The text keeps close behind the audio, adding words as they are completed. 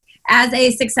As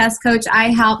a success coach,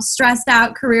 I help stressed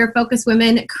out, career-focused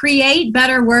women create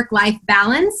better work-life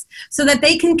balance so that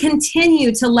they can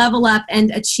continue to level up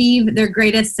and achieve their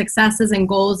greatest successes and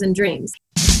goals and dreams.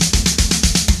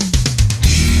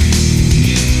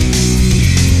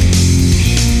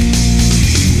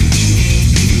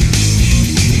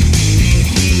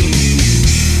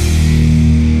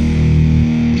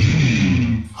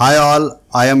 Hi all,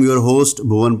 I am your host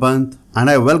Bhuvan Pant and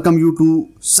I welcome you to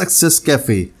Success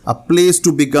Cafe, a place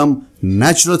to become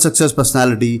natural success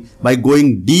personality by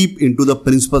going deep into the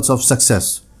principles of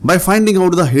success, by finding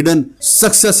out the hidden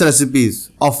success recipes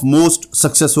of most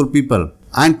successful people.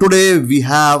 And today we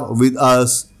have with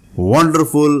us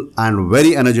wonderful and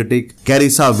very energetic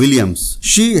Carissa Williams.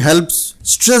 She helps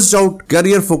stressed out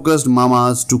career-focused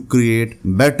mamas to create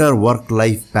better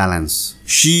work-life balance.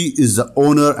 She is the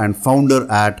owner and founder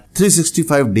at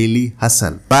 365 Daily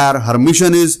Hustle, where her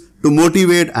mission is to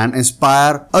motivate and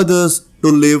inspire others to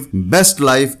live best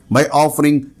life by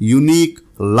offering unique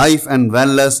life and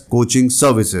wellness coaching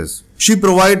services. She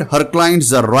provides her clients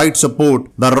the right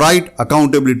support, the right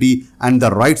accountability, and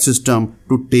the right system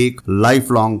to take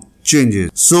lifelong changes.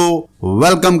 So,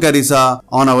 welcome Carissa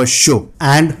on our show.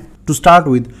 And to start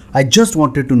with, I just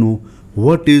wanted to know,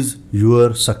 what is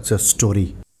your success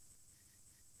story?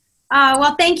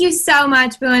 Well, thank you so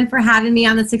much, Bhuvan, for having me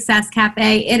on the Success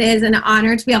Cafe. It is an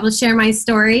honor to be able to share my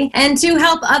story and to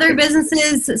help other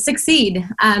businesses succeed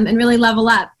and really level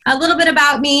up. A little bit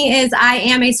about me is I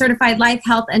am a certified life,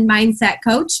 health, and mindset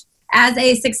coach. As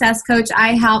a success coach,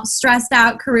 I help stressed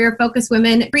out, career-focused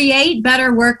women create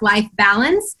better work-life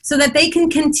balance so that they can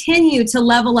continue to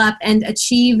level up and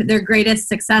achieve their greatest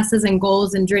successes and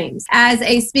goals and dreams. As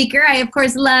a speaker, I, of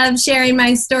course, love sharing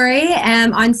my story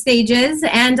on stages,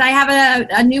 and I have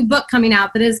a new book coming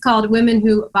out that is called Women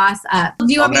Who Boss Up. Do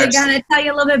you want me to kind of tell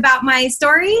you a little bit about my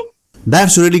story?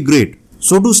 That's really great.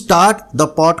 So to start the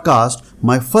podcast,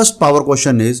 my first power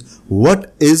question is,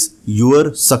 what is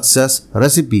your success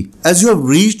recipe? As you have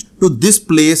reached to this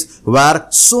place where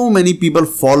so many people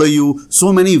follow you,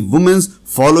 so many women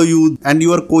follow you, and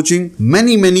you are coaching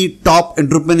many top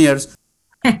entrepreneurs.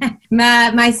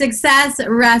 My success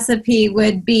recipe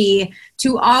would be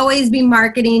to always be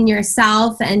marketing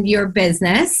yourself and your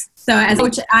business. So as a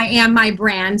coach, I am my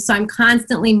brand, so I'm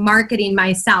constantly marketing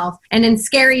myself. And in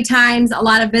scary times, a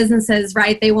lot of businesses,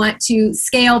 right, they want to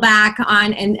scale back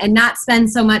on and not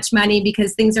spend so much money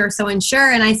because things are so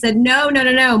unsure. And I said, no.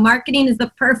 Marketing is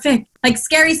the perfect,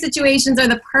 scary situations are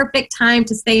the perfect time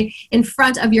to stay in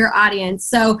front of your audience.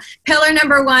 So pillar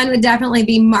number one would definitely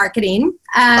be marketing.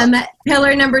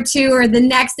 Pillar number two, or the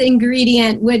next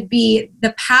ingredient, would be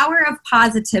the power of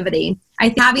positivity. I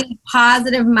think having a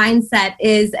positive mindset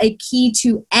is a key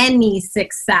to any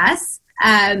success.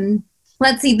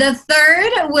 Let's see, the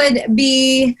third would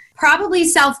be probably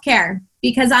self-care.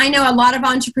 Because I know a lot of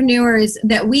entrepreneurs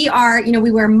that we are,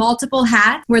 we wear multiple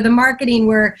hats. We're the marketing,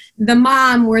 we're the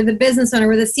mom, we're the business owner,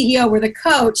 we're the CEO, we're the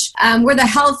coach, we're the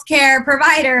healthcare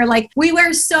provider. We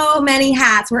wear so many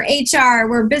hats. We're HR,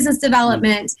 we're business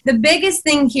development. The biggest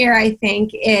thing here, I think,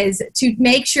 is to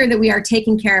make sure that we are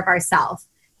taking care of ourselves.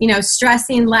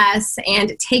 Stressing less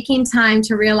and taking time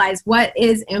to realize what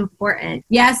is important.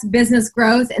 Yes, business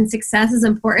growth and success is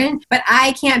important, but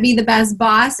I can't be the best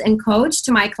boss and coach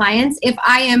to my clients if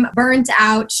I am burnt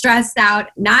out, stressed out,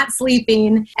 not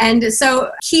sleeping. And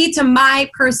so key to my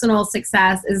personal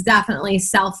success is definitely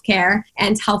self-care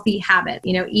and healthy habit.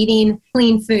 Eating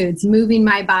clean foods, moving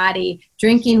my body,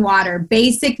 drinking water,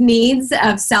 basic needs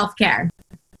of self-care.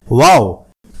 Wow.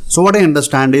 So what I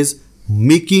understand is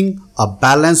making a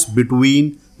balance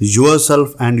between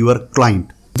yourself and your client.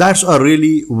 That's a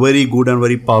really very good and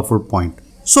very powerful point.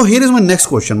 So here is my next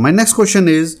question. My next question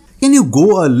is, can you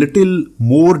go a little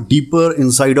more deeper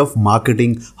inside of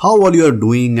marketing? How all you are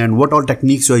doing and what all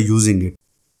techniques you are using it?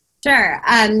 Sure.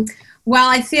 Well,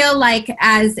 I feel like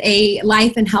as a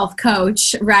life and health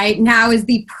coach, right, now is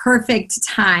the perfect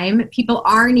time. People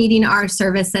are needing our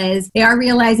services. They are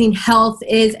realizing health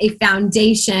is a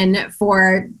foundation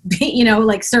for,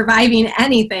 surviving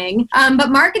anything.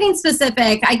 But marketing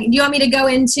specific, do you want me to go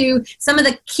into some of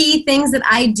the key things that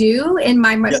I do in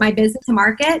my business to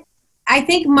market? I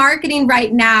think marketing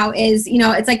right now is,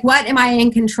 it's what am I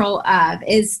in control of?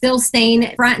 Is still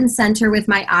staying front and center with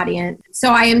my audience.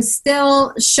 So I am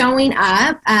still showing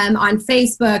up on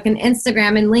Facebook and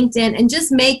Instagram and LinkedIn and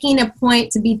just making a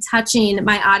point to be touching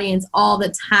my audience all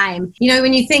the time. You know,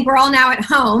 when you think we're all now at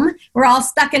home, we're all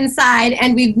stuck inside,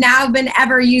 and we've now been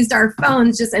ever used our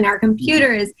phones just in our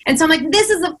computers. And so I'm like, this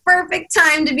is a perfect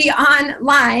time to be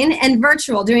online and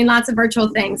virtual, doing lots of virtual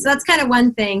things. So that's kind of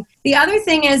one thing. The other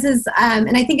thing is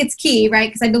and I think it's key, right?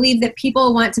 Because I believe that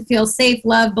people want to feel safe,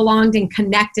 loved, belonged, and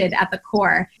connected at the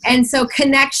core. And so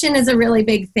connection is a really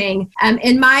big thing.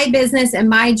 In my business and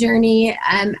my journey,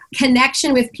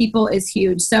 connection with people is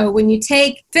huge. So when you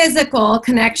take physical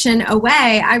connection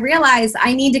away, I realize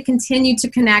I need to continue to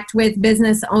connect with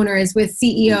business owners, with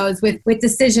CEOs, with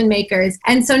decision makers.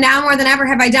 And so now more than ever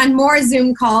have I done more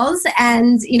Zoom calls,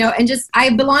 and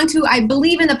I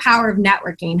believe in the power of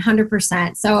networking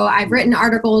 100%. So I've written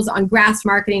articles on Grass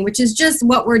Marketing, which is just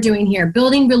what we're doing here,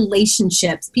 building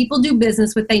relationships. People do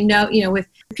business with with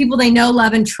people they know,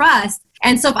 love, and trust.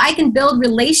 And so if I can build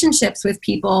relationships with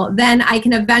people, then I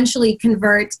can eventually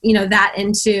convert, that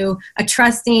into a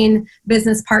trusting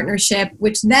business partnership,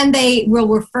 which then they will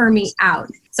refer me out.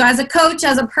 So as a coach,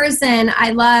 as a person,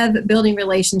 I love building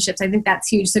relationships. I think that's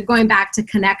huge. So going back to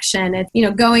connection, it's,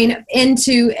 going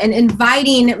into and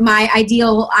inviting my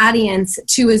ideal audience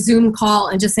to a Zoom call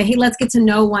and just say, hey, let's get to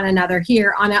know one another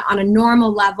here on a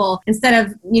normal level. Instead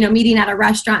of, meeting at a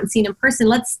restaurant and seeing in person,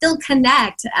 let's still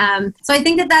connect. So I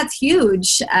think that that's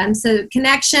huge. So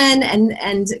connection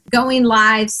and going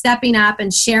live, stepping up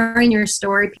and sharing your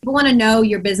story. People want to know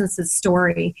your business's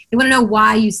story. They want to know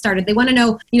why you started. They want to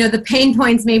know, the pain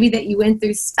points maybe that you went through,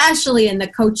 especially in the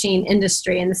coaching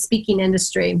industry and the speaking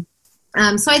industry.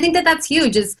 So I think that that's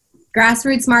huge, is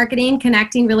grassroots marketing,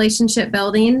 connecting, relationship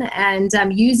building, and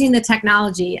using the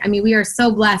technology. I mean, we are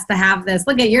so blessed to have this.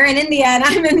 Look at, you're in India and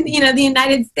I'm in, the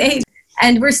United States,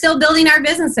 and we're still building our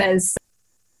businesses.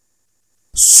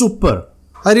 Super.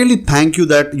 I really thank you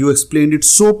that you explained it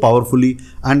so powerfully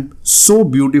and so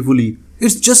beautifully.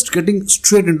 It's just getting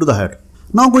straight into the head.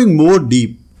 Now going more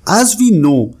deep, as we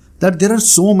know that there are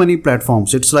so many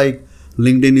platforms. It's like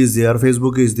LinkedIn is there,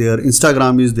 Facebook is there,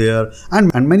 Instagram is there,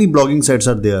 and many blogging sites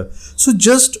are there. So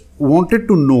just wanted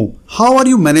to know, how are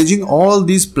you managing all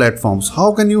these platforms?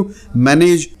 How can you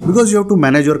manage, because you have to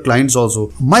manage your clients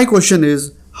also. My question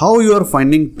is, how you are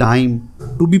finding time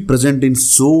to be present in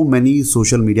so many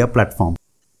social media platforms?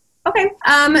 Okay.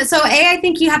 So I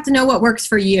think you have to know what works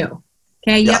for you.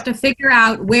 Okay, you have to figure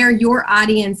out where your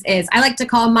audience is. I like to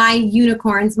call my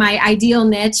unicorns, my ideal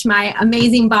niche, my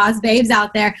amazing boss babes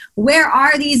out there. Where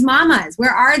are these mamas?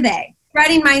 Where are they?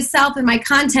 Spreading myself and my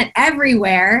content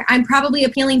everywhere, I'm probably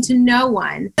appealing to no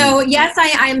one. So yes,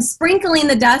 I am sprinkling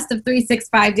the dust of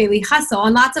 365 Daily Hustle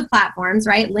on lots of platforms,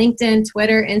 right? LinkedIn,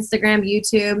 Twitter, Instagram,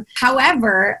 YouTube.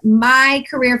 However, my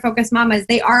career focused mamas,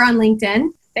 they are on LinkedIn,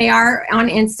 they are on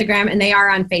Instagram, and they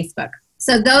are on Facebook.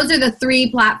 So those are the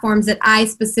three platforms that I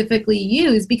specifically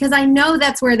use because I know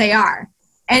that's where they are.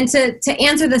 And to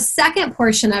answer the second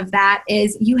portion of that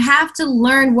is you have to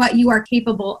learn what you are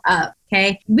capable of,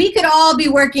 okay? We could all be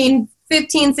working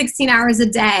 15, 16 hours a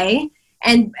day.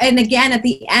 And again, at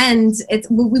the end,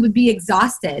 we would be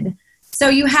exhausted. So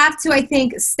you have to, I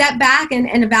think, step back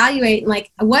and evaluate,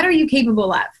 like, what are you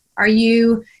capable of? Are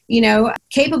you,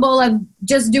 capable of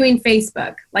just doing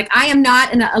Facebook? Like, I am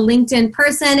not a LinkedIn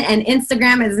person, and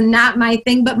Instagram is not my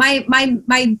thing, but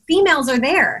my females are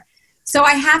there. So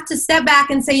I have to step back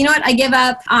and say, I give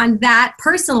up on that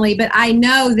personally, but I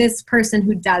know this person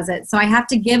who does it. So I have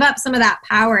to give up some of that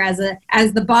power as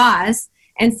the boss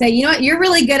and say, you're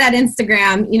really good at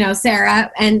Instagram,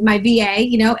 Sarah, and my VA,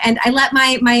 and I let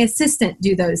my assistant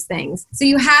do those things. So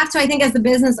you have to, I think, as the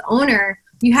business owner,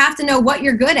 you have to know what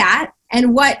you're good at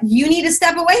and what you need to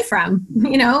step away from.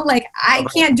 I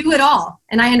can't do it all.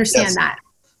 And I understand that.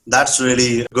 That's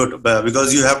really good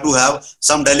because you have to have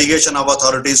some delegation of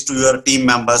authorities to your team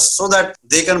members so that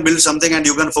they can build something and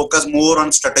you can focus more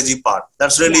on strategy part.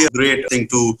 That's really a great thing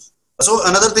to. So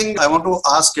another thing I want to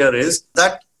ask here is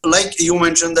that, like you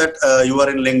mentioned that you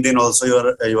are in LinkedIn also,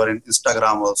 you are in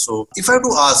Instagram also. If I have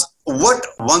to ask, what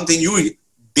one thing you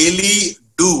daily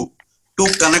do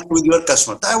to connect with your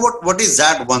customer? What is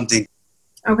that one thing?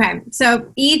 Okay,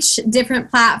 so each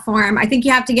different platform, I think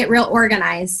you have to get real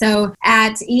organized. So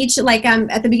at each, at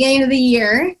the beginning of the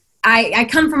year, I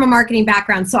come from a marketing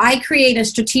background, so I create a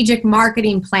strategic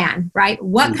marketing plan, right?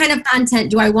 What kind of content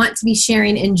do I want to be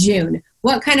sharing in June?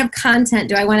 What kind of content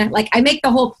do I want to, I make the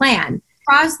whole plan.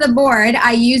 across the board,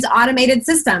 I use automated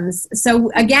systems.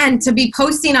 So again, to be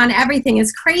posting on everything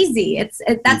is crazy.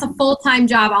 That's a full-time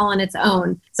job all on its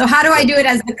own. So how do I do it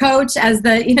as the coach, as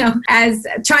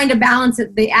trying to balance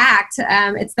the act?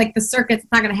 It's like the circuit's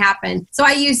not going to happen. So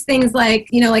I use things like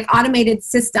automated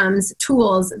systems,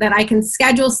 tools that I can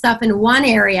schedule stuff in one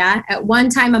area at one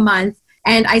time a month.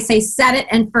 And I say, set it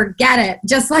and forget it,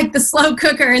 just like the slow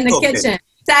cooker in the kitchen.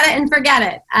 Set it and forget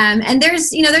it. And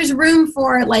there's room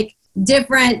for like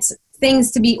different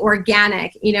things to be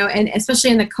organic, and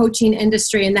especially in the coaching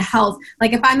industry and the health.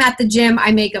 Like if I'm at the gym,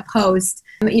 I make a post,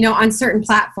 on certain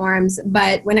platforms.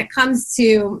 But when it comes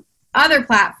to other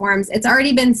platforms, it's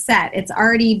already been set. It's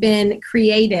already been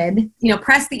created.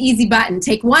 Press the easy button.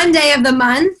 Take one day of the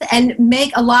month and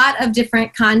make a lot of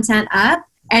different content up.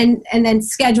 And then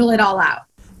schedule it all out.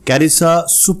 Carissa,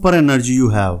 super energy you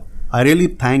have. I really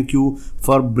thank you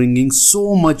for bringing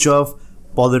so much of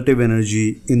positive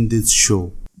energy in this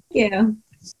show. Thank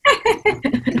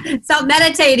you. So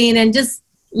meditating and just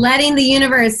letting the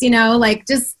universe,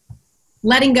 just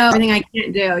letting go of everything I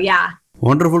can't do. Yeah.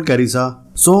 Wonderful, Carissa.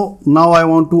 So now I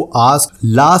want to ask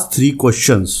last 3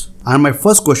 questions. And my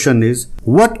first question is,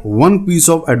 what one piece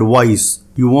of advice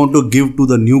you want to give to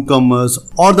the newcomers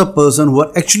or the person who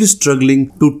are actually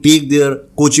struggling to take their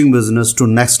coaching business to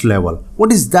next level?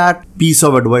 What is that piece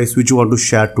of advice which you want to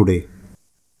share today?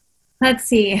 Let's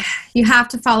see. You have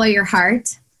to follow your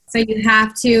heart. So you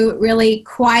have to really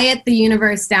quiet the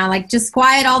universe down, like just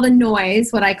quiet all the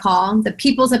noise, what I call the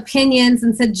people's opinions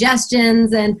and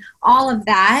suggestions and all of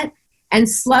that, and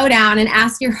slow down and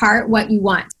ask your heart what you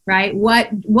want, right? What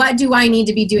do I need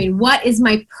to be doing? What is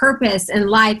my purpose in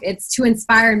life? It's to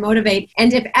inspire and motivate.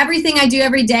 And if everything I do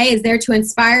every day is there to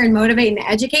inspire and motivate and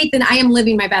educate, then I am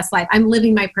living my best life. I'm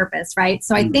living my purpose, right?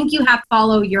 So I think you have to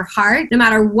follow your heart, no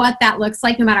matter what that looks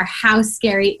like, no matter how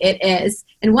scary it is.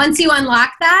 And once you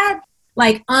unlock that,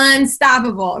 like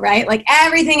unstoppable, right? Like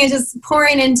everything is just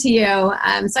pouring into you.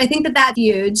 So I think that's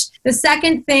huge. The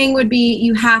second thing would be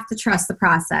you have to trust the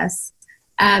process.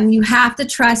 You have to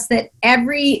trust that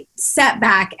every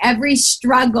setback, every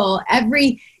struggle,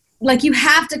 you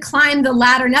have to climb the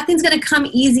ladder. Nothing's going to come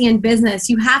easy in business.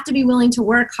 You have to be willing to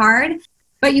work hard,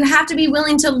 but you have to be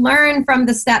willing to learn from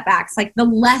the setbacks, like the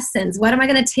lessons. What am I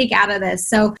going to take out of this?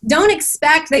 So don't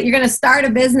expect that you're going to start a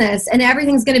business and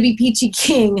everything's going to be peachy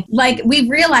keen. Like we've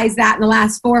realized that in the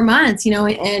last 4 months,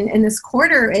 and this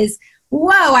quarter is, whoa,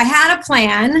 I had a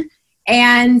plan.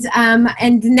 And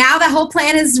now the whole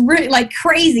plan is like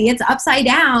crazy. It's upside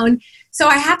down. So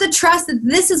I have to trust that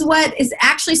this is what is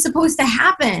actually supposed to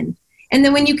happen. And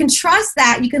then when you can trust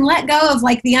that, you can let go of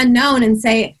like the unknown and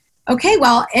say, okay,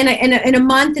 well, in a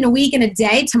month, in a week, in a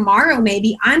day, tomorrow,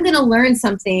 maybe I'm going to learn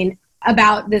something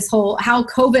about this whole, how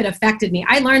COVID affected me.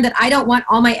 I learned that I don't want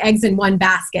all my eggs in one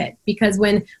basket, because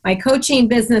when my coaching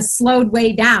business slowed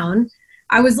way down,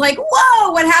 I was like,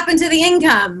 whoa, what happened to the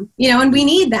income? And we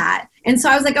need that. And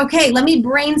so I was like, okay, let me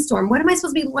brainstorm. What am I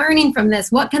supposed to be learning from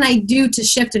this? What can I do to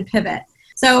shift and pivot?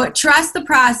 So trust the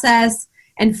process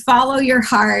and follow your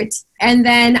heart. And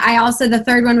then the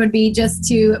third one would be just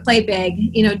to play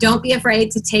big. Don't be afraid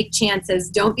to take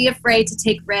chances. Don't be afraid to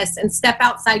take risks and step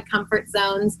outside comfort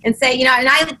zones and say, and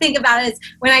I think about it as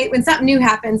when something new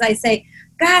happens, I say,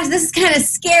 gosh, this is kind of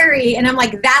scary. And I'm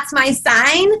like, that's my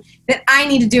sign that I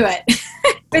need to do it. If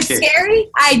it's scary,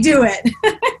 I do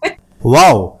it.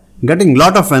 Wow. Getting a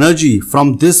lot of energy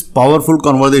from this powerful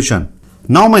conversation.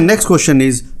 Now my next question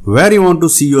is, where you want to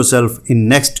see yourself in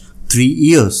next 3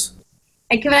 years?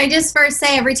 Can I just first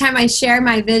say, every time I share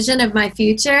my vision of my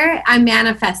future, I'm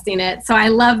manifesting it. So I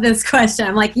love this question.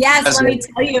 I'm like, yes, let me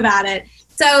tell you about it.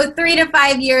 So 3 to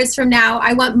 5 years from now,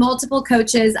 I want multiple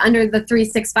coaches under the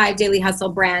 365 Daily Hustle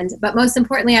brand. But most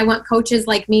importantly, I want coaches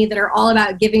like me that are all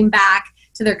about giving back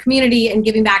to their community and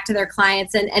giving back to their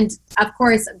clients. And of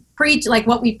course, preach like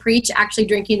what we preach, actually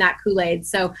drinking that Kool-Aid.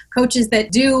 So coaches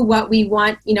that do what we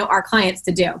want, our clients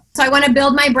to do. So I want to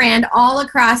build my brand all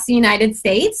across the United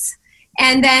States.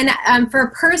 And then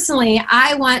for personally,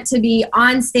 I want to be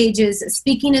on stages,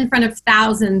 speaking in front of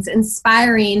thousands,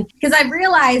 inspiring, because I've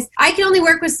realized I can only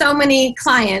work with so many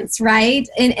clients, right?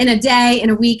 In a day, in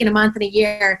a week, in a month, in a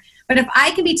year. But if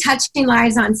I can be touching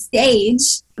lives on stage,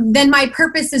 then my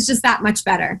purpose is just that much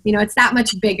better. It's that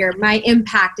much bigger. My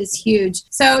impact is huge.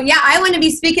 So yeah, I want to be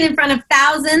speaking in front of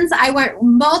thousands. I want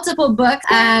multiple books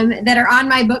that are on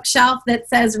my bookshelf that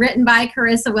says written by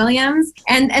Carissa Williams.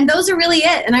 And those are really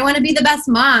it. And I want to be the best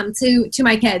mom to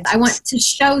my kids. I want to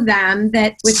show them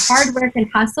that with hard work and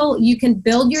hustle, you can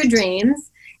build your dreams.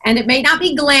 And it may not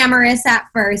be glamorous at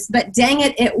first, but dang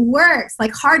it, it works.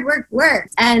 Like hard work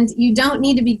works. And you don't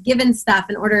need to be given stuff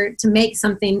in order to make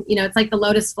something, it's like the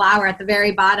lotus flower at the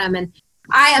very bottom. And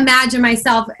I imagine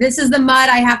myself, this is the mud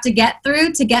I have to get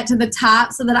through to get to the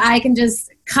top so that I can just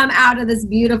come out of this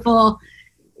beautiful,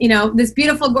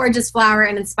 gorgeous flower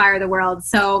and inspire the world.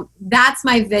 So that's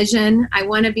my vision. I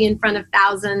want to be in front of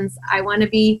thousands. I want to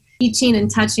be teaching and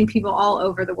touching people all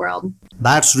over the world.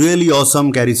 That's really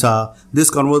awesome, Carissa. This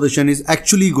conversation is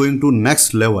actually going to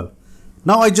next level.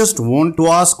 Now I just want to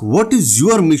ask, what is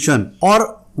your mission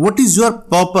or what is your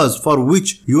purpose for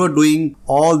which you are doing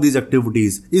all these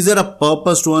activities? Is there a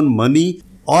purpose to earn money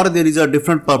or there is a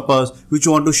different purpose which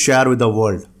you want to share with the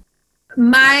world?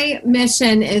 My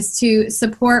mission is to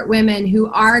support women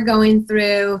who are going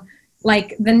through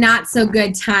like the not so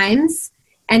good times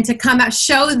and to come out,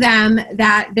 show them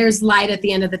that there's light at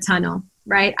the end of the tunnel,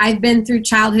 right? I've been through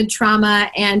childhood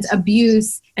trauma and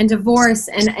abuse and divorce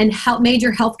and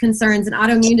major health concerns and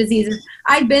autoimmune diseases.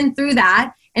 I've been through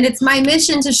that. And it's my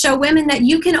mission to show women that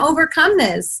you can overcome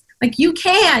this. Like you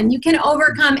can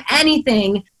overcome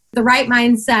anything, the right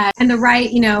mindset and the right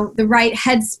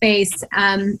headspace.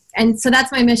 And so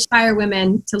that's my mission, inspire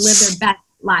women to live their best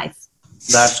life.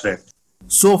 That's great.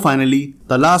 So finally,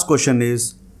 the last question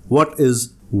is, what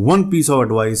is one piece of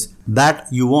advice that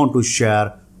you want to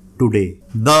share today?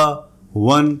 The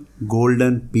one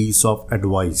golden piece of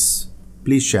advice.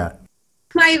 Please share.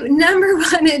 My number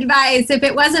one advice, if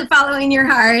it wasn't following your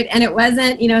heart and it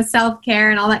wasn't, self-care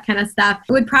and all that kind of stuff,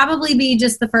 it would probably be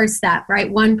just the first step,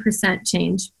 right? 1%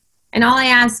 change. And all I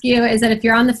ask you is that if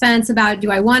you're on the fence about,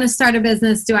 do I want to start a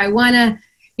business? Do I want to,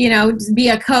 be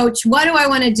a coach? What do I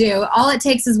want to do? All it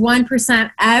takes is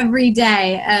 1% every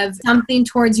day of something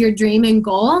towards your dream and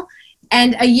goal.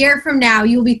 And a year from now,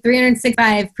 you will be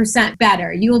 365%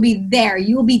 better. You will be there.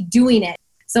 You will be doing it.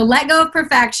 So let go of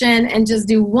perfection and just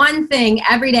do one thing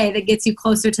every day that gets you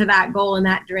closer to that goal and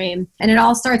that dream. And it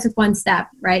all starts with one step,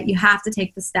 right? You have to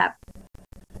take the step.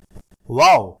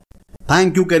 Wow.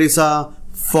 Thank you, Carissa,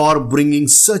 for bringing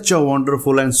such a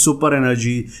wonderful and super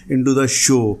energy into the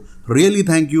show. Really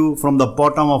thank you from the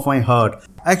bottom of my heart.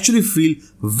 I actually feel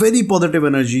very positive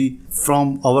energy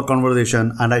from our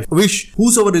conversation and I wish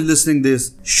whosoever is listening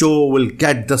this show will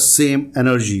get the same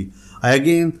energy. I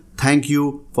again thank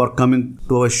you for coming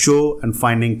to our show and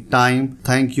finding time.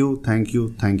 Thank you, thank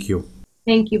you, thank you.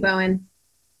 Thank you, Bowen.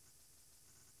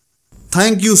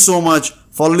 Thank you so much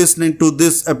for listening to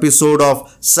this episode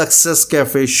of Success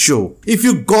Cafe Show. If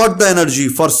you got the energy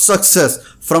for success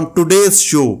from today's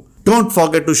show, don't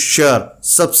forget to share,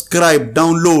 subscribe,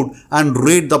 download and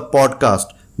rate the podcast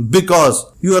because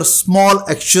your small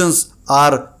actions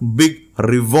are big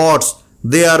rewards.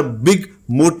 They are big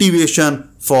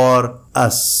motivation for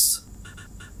us.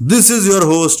 This is your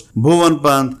host Bhuvan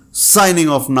Pant signing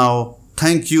off now.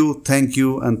 Thank you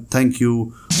and thank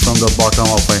you from the bottom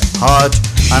of my heart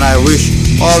and I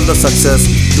wish all the success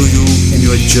to you in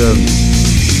your journey.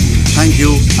 Thank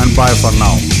you and bye for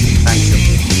now.